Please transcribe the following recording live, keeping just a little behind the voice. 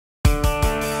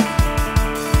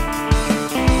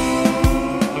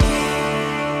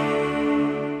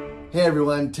Hey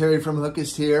everyone, Terry from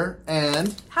Hookist here,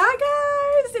 and... Hi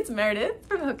guys, it's Meredith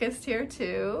from Hookist here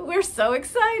too. We're so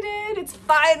excited. It's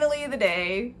finally the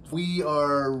day. We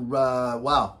are,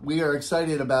 we are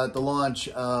excited about the launch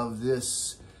of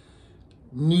this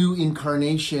new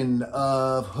incarnation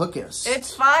of Hookist.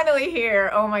 It's finally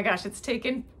here. Oh my gosh, it's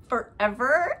taken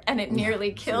forever and it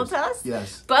nearly killed us.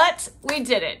 Yes. But we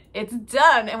did it. It's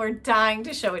done and we're dying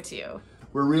to show it to you.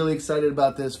 We're really excited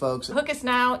about this, folks. Hookist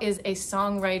Now is a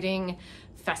songwriting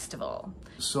festival.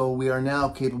 So we are now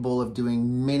capable of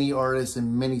doing many artists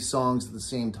and many songs at the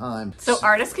same time. So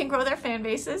artists can grow their fan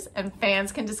bases and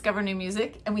fans can discover new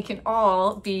music and we can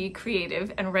all be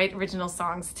creative and write original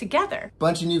songs together.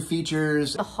 Bunch of new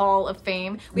features. The Hall of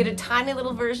Fame. We had a tiny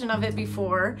little version of it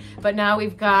before, but now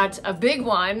we've got a big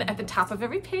one. At the top of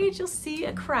every page, you'll see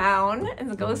a crown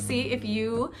and go see if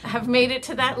you have made it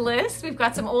to that list. We've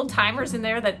got some old timers in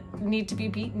there that need to be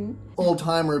beaten. Old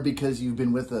timer because you've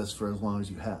been with us for as long as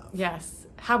you have. Yes.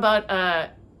 How about a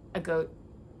GOAT?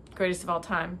 Greatest of all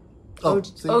time. Oh,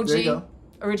 OG. There you go.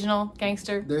 Original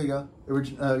gangster. There you go.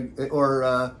 An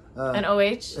OH.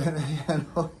 An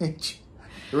OH.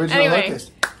 Original Anyway,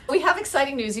 Hookist. we have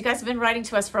exciting news. You guys have been writing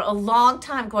to us for a long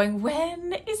time going,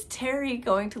 when is Terry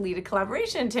going to lead a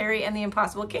collaboration? Terry and the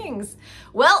Impossible Kings.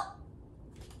 Well,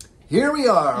 here we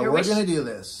are. We're going to do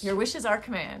this. Your wish is our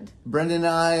command. Brendan and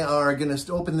I are going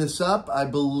to open this up. I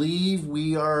believe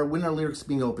we are, when are lyrics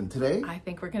being opened? Today? I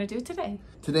think we're going to do it today.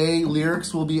 Today,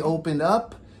 lyrics will be opened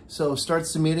up. So start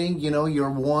submitting, your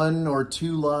 1 or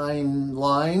 2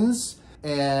 lines,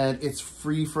 and it's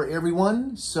free for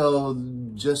everyone. So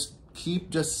just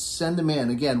send them in.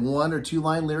 Again, 1 or 2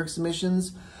 line lyric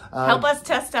submissions. Help us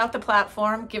test out the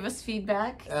platform. Give us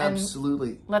feedback. Absolutely.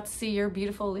 And let's see your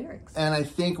beautiful lyrics. And I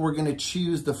think we're going to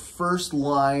choose the first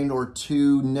line or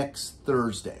 2 next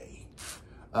Thursday,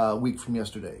 week from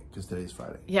yesterday, because today's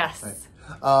Friday. Yes. Right.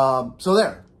 So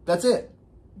there. That's it.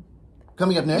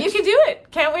 Coming up next. You can do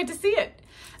it. Can't wait to see it.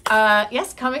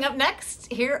 Yes, coming up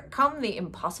next, here come the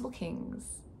Impossible Kings.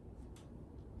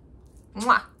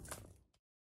 Mwah.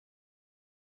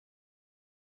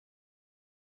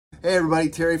 Hey everybody,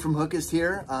 Terry from Hookist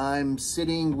here. I'm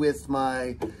sitting with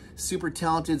my super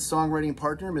talented songwriting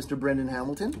partner, Mr. Brendan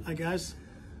Hamilton. Hi guys.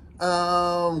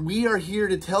 We are here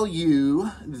to tell you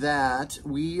that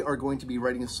we are going to be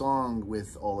writing a song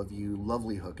with all of you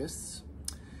lovely Hookists.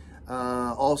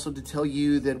 Also to tell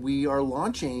you that we are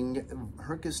launching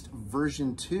Hookist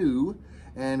version 2,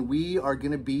 and we are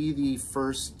going to be the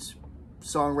first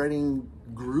songwriting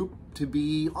group to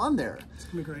be on there. It's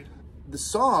going to be great. The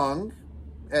song,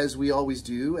 as we always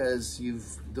do,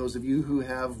 those of you who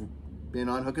have been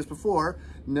on Hookist before,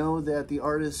 know that the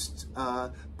artist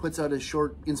puts out a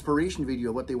short inspiration video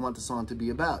of what they want the song to be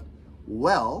about.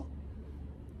 Well,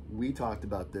 we talked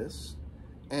about this,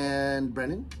 and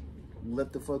Brendan,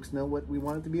 let the folks know what we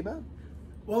want it to be about.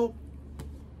 Well,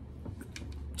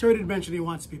 Terry did mention he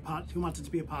wants it to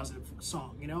be a positive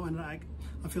song, and I'm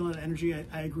feeling that energy.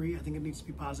 I agree. I think it needs to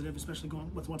be positive, especially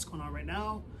with what's going on right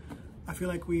now. I feel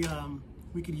like we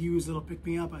could use a little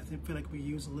pick-me-up. I feel like we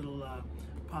use a little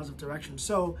positive direction.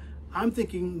 So I'm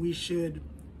thinking we should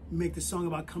make the song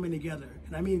about coming together.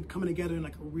 And I mean coming together in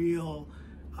like a real,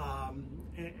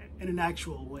 in an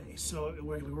actual way. So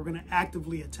we're going to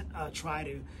actively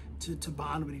try to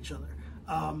bond with each other.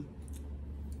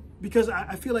 Because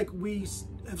I feel like we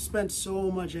have spent so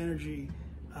much energy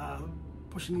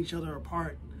pushing each other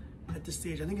apart at this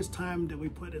stage. I think it's time that we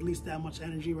put at least that much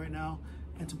energy right now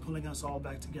into pulling us all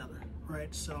back together.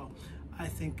 Right, so I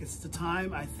think it's the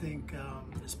time. I think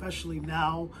especially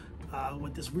now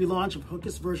with this relaunch of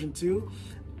Hookist version 2,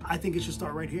 I think it should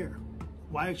start right here.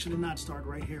 Why should it not start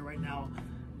right here, right now?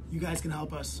 You guys can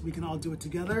help us. We can all do it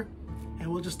together, and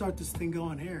we'll just start this thing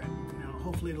going here. And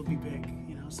hopefully it'll be big.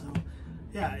 So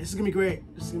yeah, this is gonna be great.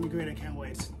 This is gonna be great. I can't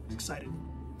wait. Excited.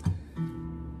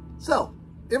 So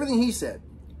everything he said.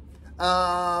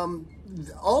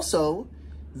 Also,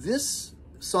 this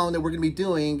song that we're going to be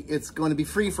doing, it's going to be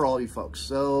free for all of you folks.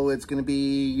 So it's going to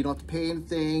be, you don't have to pay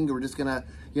anything. We're just going to,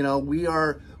 we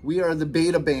are the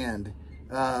beta band.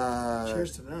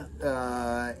 Cheers to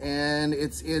that. And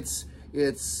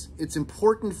it's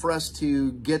important for us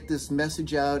to get this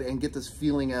message out and get this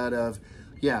feeling out of,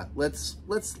 yeah, let's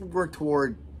work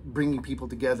toward bringing people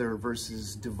together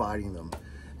versus dividing them.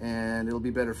 And it'll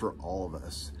be better for all of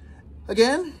us.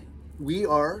 Again, we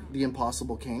are the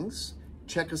Impossible Kings.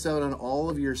 Check us out on all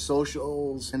of your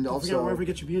socials, and also wherever you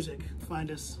get your music,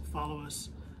 find us, follow us,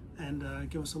 and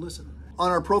give us a listen. On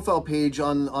our profile page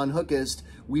on Hookist,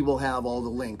 we will have all the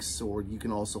links, or you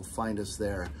can also find us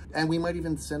there. And we might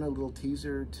even send a little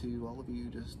teaser to all of you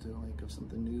just to, like, of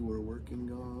something new we're working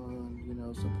on.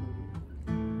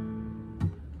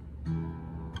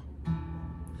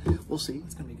 We'll see.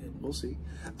 It's gonna be good. We'll see.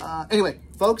 Anyway,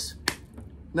 folks,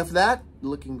 enough of that.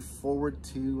 Looking forward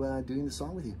to doing the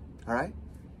song with you. All right?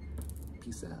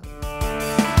 Peace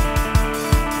out.